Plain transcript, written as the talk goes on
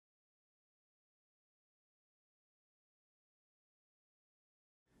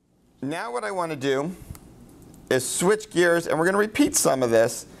now what I want to do is switch gears, and we're going to repeat some of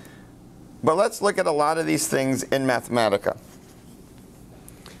this, but let's look at a lot of these things in Mathematica.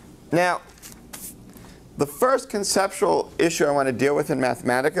 Now, the first conceptual issue I want to deal with in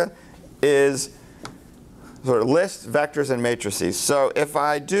Mathematica is sort of lists, vectors, and matrices. So if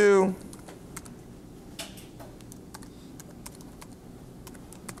I do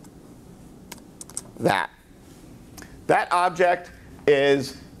that object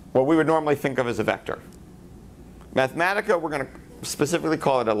is what we would normally think of as a vector. Mathematica, we're going to specifically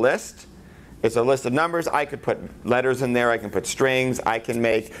call it a list. It's a list of numbers. I could put letters in there. I can put strings. I can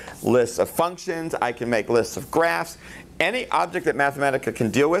make lists of functions. I can make lists of graphs. Any object that Mathematica can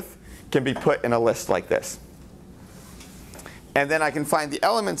deal with can be put in a list like this. And then I can find the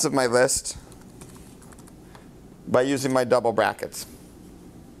elements of my list by using my double brackets.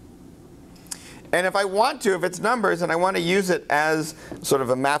 And if I want to, if it's numbers and I want to use it as sort of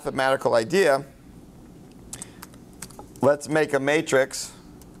a mathematical idea, let's make a matrix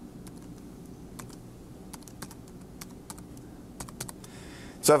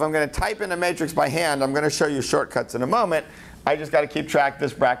so if I'm going to type in a matrix by hand, I'm going to show you shortcuts in a moment. I just got to keep track.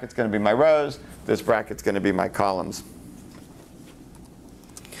 This bracket's going to be my rows. This bracket's going to be my columns.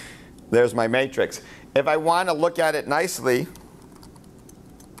 There's my matrix. If I want to look at it nicely,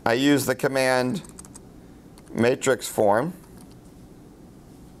 I use the command matrix form,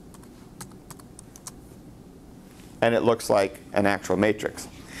 and it looks like an actual matrix.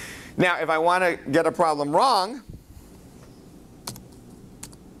 Now, if I want to get a problem wrong,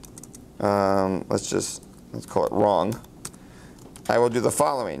 let's call it wrong. I will do the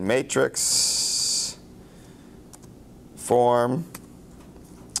following: matrix form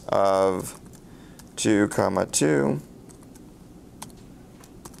of 2, 2,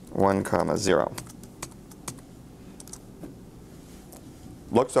 1, 0.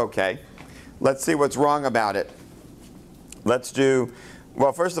 Looks okay. Let's see what's wrong about it. Let's do,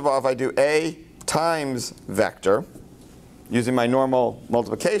 well, first of all, if I do A times vector, using my normal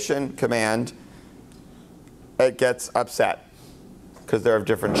multiplication command, it gets upset because they're of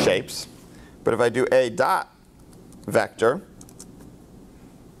different shapes. But if I do A dot vector,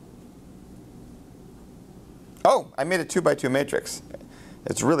 oh, I made a 2 by 2 matrix.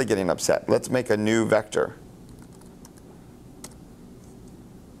 It's really getting upset. Let's make a new vector.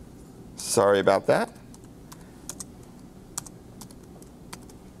 Sorry about that.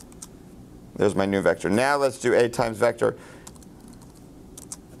 There's my new vector. Now let's do A times vector.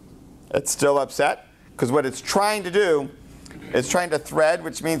 It's still upset because what it's trying to do is trying to thread,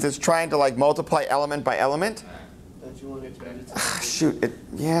 which means it's trying to like multiply element by element. Don't you want to thread it? Shoot,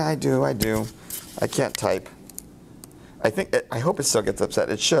 yeah, I do. I can't type. I hope it still gets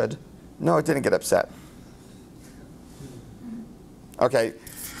upset. It should. No, it didn't get upset. Okay,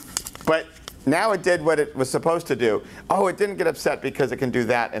 but now it did what it was supposed to do. Oh, it didn't get upset because it can do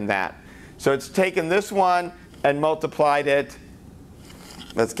that and that. So it's taken this one and multiplied it.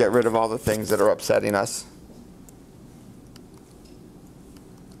 Let's get rid of all the things that are upsetting us.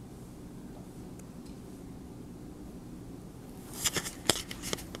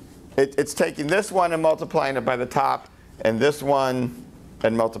 It's taking this one and multiplying it by the top, and this one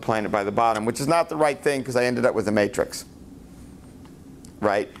and multiplying it by the bottom, which is not the right thing because I ended up with a matrix.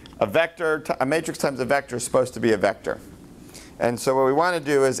 Right? A matrix times a vector is supposed to be a vector. And so what we want to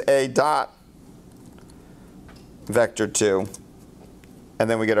do is A dot vector 2, and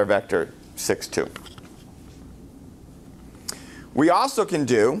then we get our vector 6, 2. We also can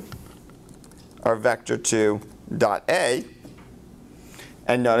do our vector 2 dot A,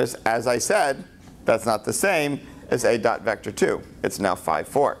 and notice, as I said, that's not the same as A dot vector 2. It's now 5,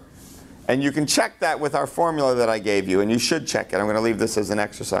 4. And you can check that with our formula that I gave you, and you should check it. I'm going to leave this as an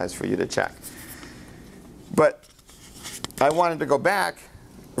exercise for you to check. But I wanted to go back.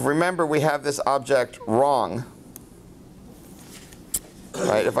 Remember, we have this object wrong.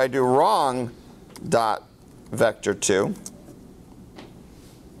 Right? If I do wrong dot vector 2,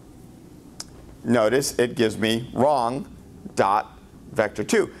 notice it gives me wrong dot vector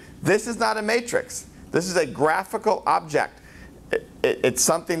 2. This is not a matrix. This is a graphical object. It's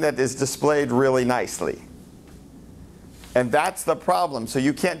something that is displayed really nicely. And that's the problem. So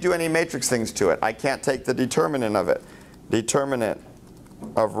you can't do any matrix things to it. I can't take the determinant of it. Determinant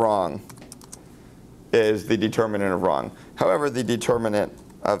of wrong is the determinant of wrong. However, the determinant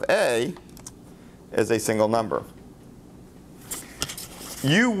of A is a single number.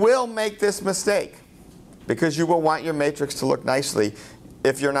 You will make this mistake because you will want your matrix to look nicely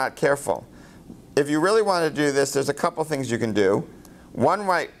if you're not careful. If you really want to do this, there's a couple things you can do. One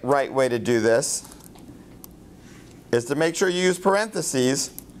right way to do this is to make sure you use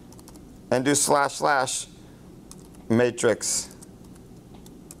parentheses and do slash slash matrix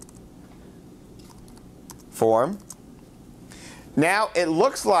form. Now it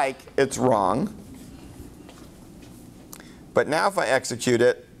looks like it's wrong, but now if I execute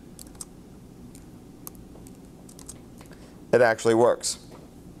it, it actually works.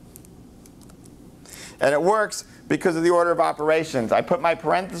 And it works because of the order of operations. I put my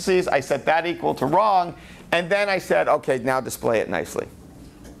parentheses, I set that equal to wrong, and then I said, okay, now display it nicely.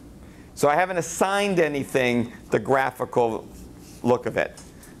 So I haven't assigned anything the graphical look of it.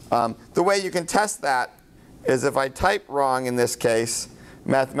 The way you can test that is if I type wrong in this case,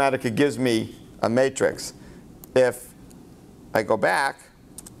 Mathematica gives me a matrix. If I go back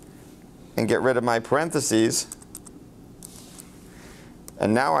and get rid of my parentheses,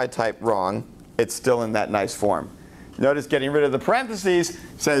 and now I type wrong, it's still in that nice form. Notice getting rid of the parentheses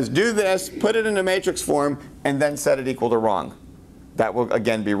says do this, put it in a matrix form, and then set it equal to wrong. That will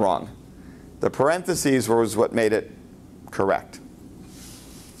again be wrong. The parentheses was what made it correct.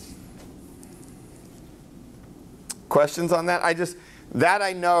 Questions on that?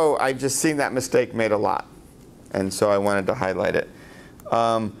 I know I've just seen that mistake made a lot. And so I wanted to highlight it.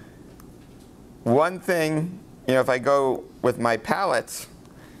 One thing, if I go with my palettes,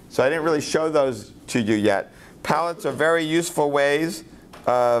 so I didn't really show those to you yet. Palettes are very useful ways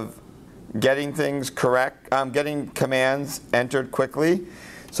of getting things correct, getting commands entered quickly.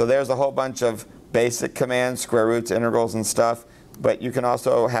 So there's a whole bunch of basic commands, square roots, integrals, and stuff. But you can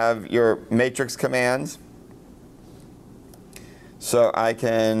also have your matrix commands. So I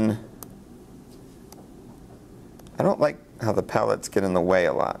don't like how the palettes get in the way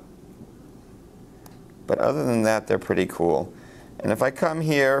a lot. But other than that, they're pretty cool. And if I come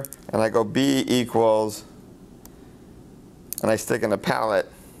here and I go b equals, and I stick in a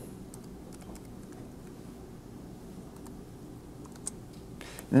palette,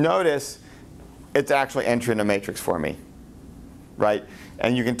 notice it's actually entering a matrix for me, right?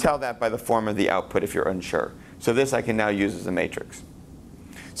 And you can tell that by the form of the output if you're unsure. So this I can now use as a matrix.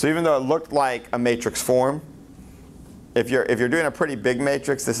 So even though it looked like a matrix form, if you're doing a pretty big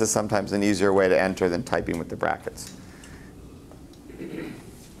matrix, this is sometimes an easier way to enter than typing with the brackets.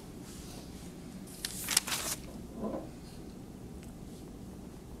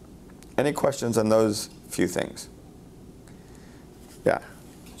 Any questions on those few things? Yeah.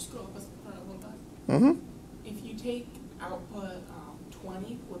 Scroll up one back. Mm-hmm. If you take output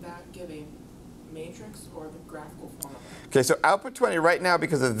 20, would that give a matrix or the graphical form? Okay, so output 20 right now,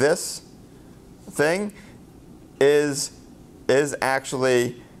 because of this thing, is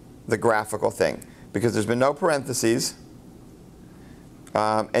actually the graphical thing, because there's been no parentheses,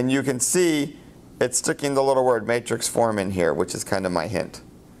 and you can see it's sticking the little word matrix form in here, which is kind of my hint.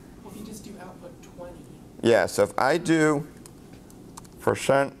 Well, if you just do output 20. Yeah, so if I do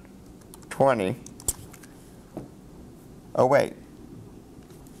 %20, oh wait.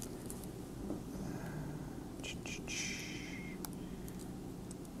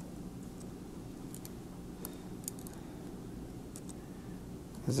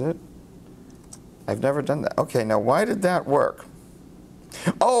 Is it? I've never done that. Okay, now why did that work?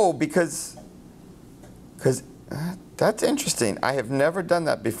 Oh, because that's interesting. I have never done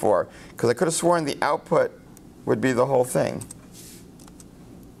that before, because I could have sworn the output would be the whole thing.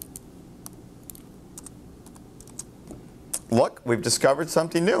 Look, we've discovered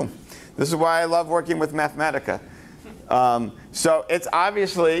something new. This is why I love working with Mathematica. So it's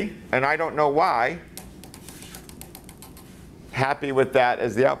obviously, and I don't know why, happy with that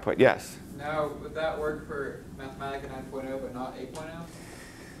as the output. Yes? Now, would that work for Mathematica 9.0 but not 8.0?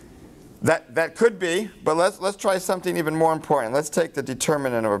 That could be, but let's try something even more important. Let's take the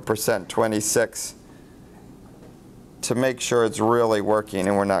determinant of a %26 to make sure it's really working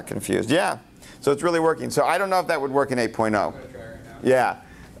and we're not confused. Yeah, so it's really working. So I don't know if that would work in 8.0. I'm going to try right now.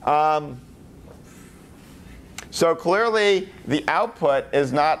 Yeah. So clearly the output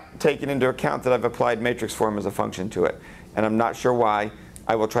is not taking into account that I've applied matrix form as a function to it. And I'm not sure why.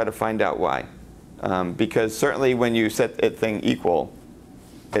 I will try to find out why. Because certainly when you set a thing equal,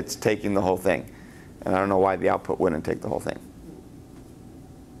 it's taking the whole thing. And I don't know why the output wouldn't take the whole thing.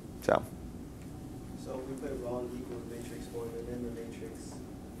 So if we put wrong equal matrix form and then the matrix,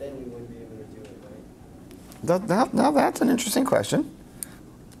 then we wouldn't be able to do it, right? now that's an interesting question.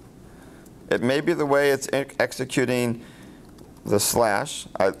 It may be the way it's executing the slash.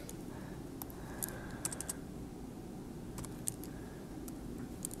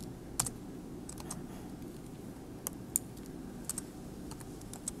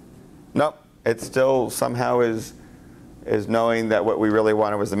 Nope, it still somehow is knowing that what we really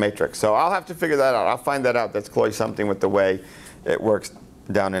wanted was the matrix. So I'll have to figure that out. I'll find that out. That's clearly something with the way it works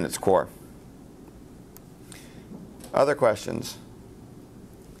down in its core. Other questions?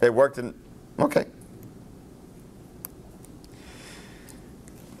 It worked in, okay.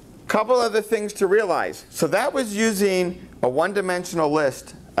 Couple other things to realize. So that was using a one-dimensional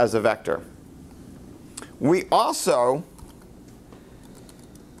list as a vector. We also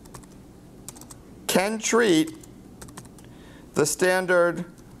can treat the standard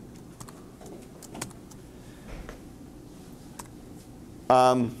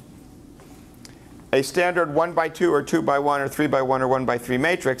a standard 1x2 or 2x1 or 3x1 or 1x3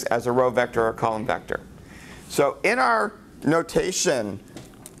 matrix as a row vector or a column vector. So in our notation,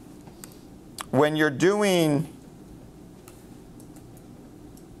 when you're doing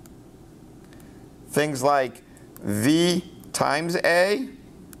things like V times A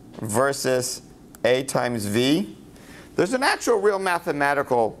versus A times V, there's an actual real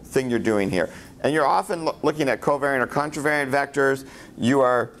mathematical thing you're doing here. And you're often looking at covariant or contravariant vectors. You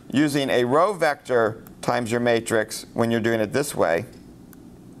are using a row vector times your matrix when you're doing it this way.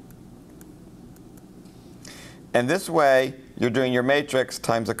 And this way, you're doing your matrix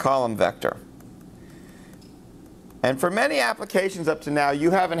times a column vector. And for many applications up to now, you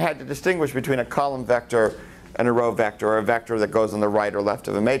haven't had to distinguish between a column vector and a row vector, or a vector that goes on the right or left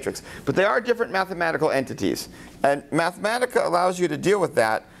of a matrix. But they are different mathematical entities. And Mathematica allows you to deal with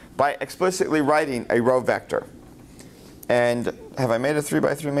that by explicitly writing a row vector. And have I made a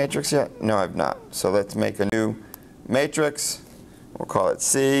 3x3 matrix yet? No, I've not. So let's make a new matrix. We'll call it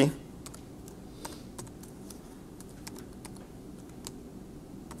C.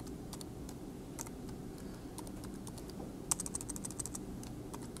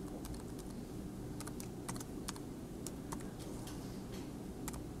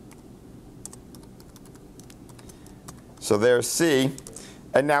 So there's C.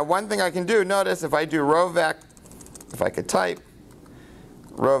 And now one thing I can do, notice if I do rowvec, if I could type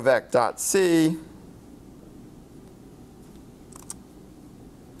rowvec.c,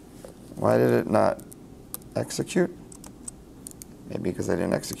 why did it not execute? Maybe because I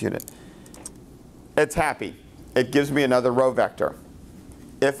didn't execute it. It's happy. It gives me another row vector.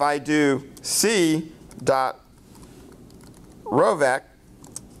 If I do c.rowvec,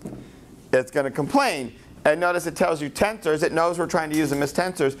 it's going to complain. And notice it tells you tensors. It knows we're trying to use them as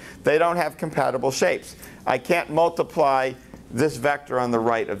tensors. They don't have compatible shapes. I can't multiply this vector on the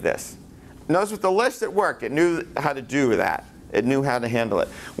right of this. Notice with the list it worked. It knew how to do that. It knew how to handle it.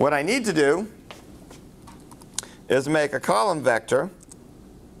 What I need to do is make a column vector,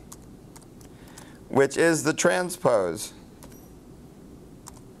 which is the transpose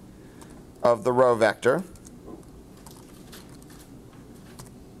of the row vector.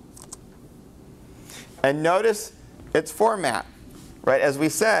 And notice its format, right? As we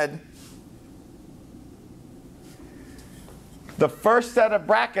said, the first set of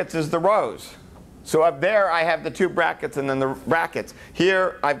brackets is the rows. So up there I have the two brackets and then the brackets.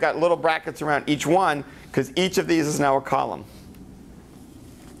 Here I've got little brackets around each one because each of these is now a column.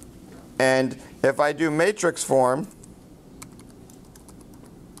 And if I do matrix form,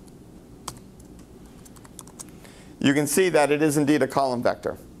 you can see that it is indeed a column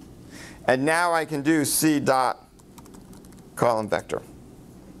vector. And now I can do C dot column vector.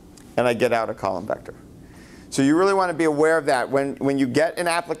 And I get out a column vector. So you really want to be aware of that. When you get in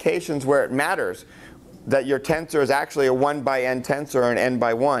applications where it matters that your tensor is actually a 1 by n tensor or an n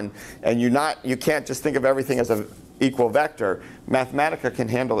by 1, and you can't just think of everything as an equal vector, Mathematica can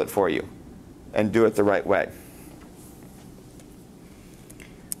handle it for you and do it the right way.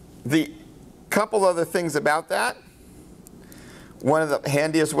 The couple other things about that. One of the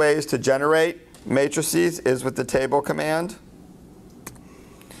handiest ways to generate matrices is with the table command.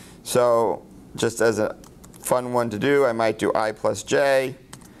 So just as a fun one to do, I might do I plus j,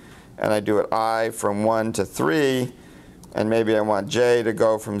 and I do it I from 1 to 3, and maybe I want j to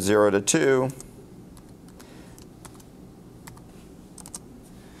go from 0 to 2.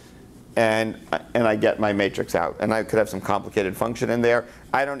 And I get my matrix out. And I could have some complicated function in there.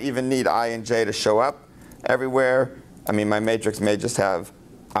 I don't even need I and j to show up everywhere. I mean, my matrix may just have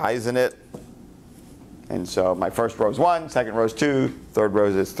i's in it. And so my first row is 1, second row is 2, third row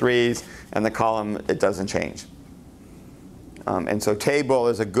is 3's, and the column, it doesn't change. And so table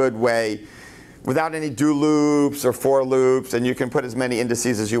is a good way, without any do loops or for loops, and you can put as many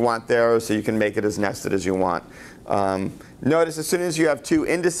indices as you want there, so you can make it as nested as you want. Notice as soon as you have two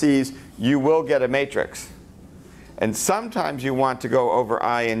indices, you will get a matrix. And sometimes you want to go over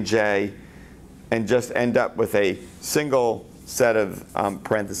I and j and just end up with a single set of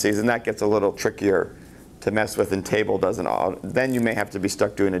parentheses, and that gets a little trickier to mess with, and table doesn't all. Then you may have to be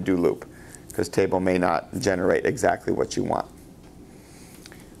stuck doing a do loop, because table may not generate exactly what you want.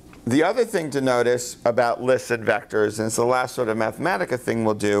 The other thing to notice about lists and vectors, and it's the last sort of Mathematica thing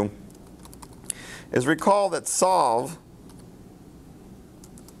we'll do, is recall that solve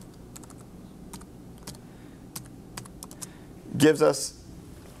gives us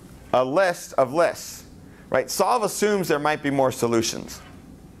a list of lists, right? Solve assumes there might be more solutions.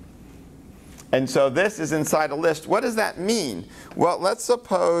 And so this is inside a list. What does that mean? Well, let's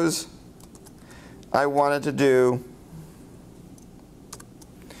suppose I wanted to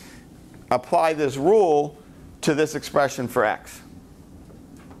apply this rule to this expression for x.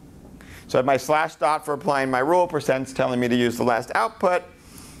 So I have my slash dot for applying my rule, percent's telling me to use the last output.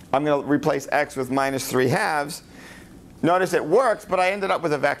 I'm going to replace x with minus 3/2. Notice it works, but I ended up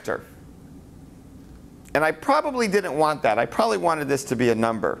with a vector. And I probably didn't want that. I probably wanted this to be a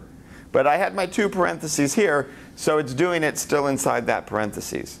number. But I had my 2 parentheses here, so it's doing it still inside that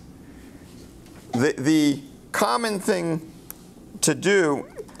parentheses. The common thing to do,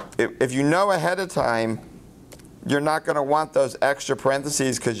 if you know ahead of time, you're not going to want those extra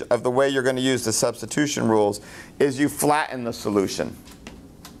parentheses because of the way you're going to use the substitution rules, is you flatten the solution.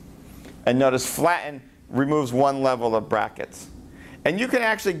 And notice flatten removes one level of brackets. And you can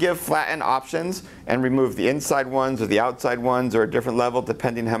actually give flatten options and remove the inside ones or the outside ones or a different level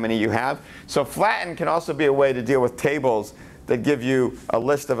depending how many you have. So flatten can also be a way to deal with tables that give you a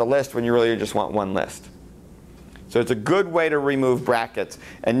list of a list when you really just want one list. So it's a good way to remove brackets.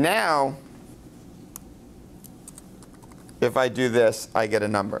 And now, if I do this, I get a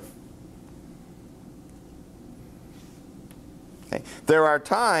number. Okay. There are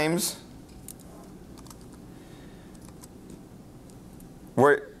times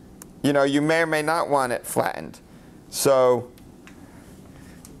where you may or may not want it flattened. So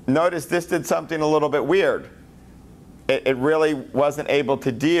notice this did something a little bit weird. It really wasn't able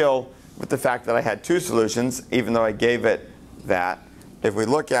to deal with the fact that I had 2 solutions, even though I gave it that. If we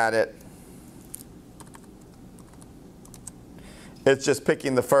look at it, it's just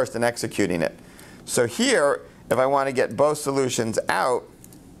picking the first and executing it. So here, if I want to get both solutions out,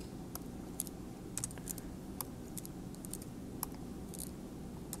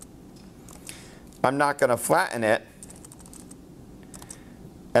 I'm not going to flatten it,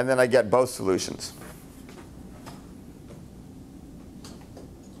 and then I get both solutions.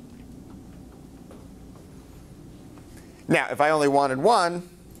 Now, if I only wanted one,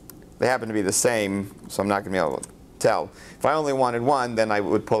 they happen to be the same, so I'm not going to be able to tell. If I only wanted one, then I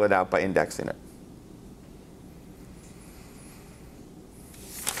would pull it out by indexing it.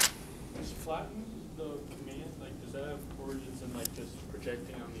 Is flatten the command? Like, does that have origins in like just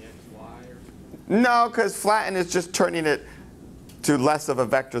projecting on the x, y? Or? No, because flatten is just turning it to less of a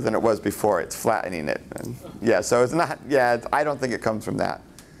vector than it was before. It's flattening it. And yeah, so it's not. Yeah, I don't think it comes from that.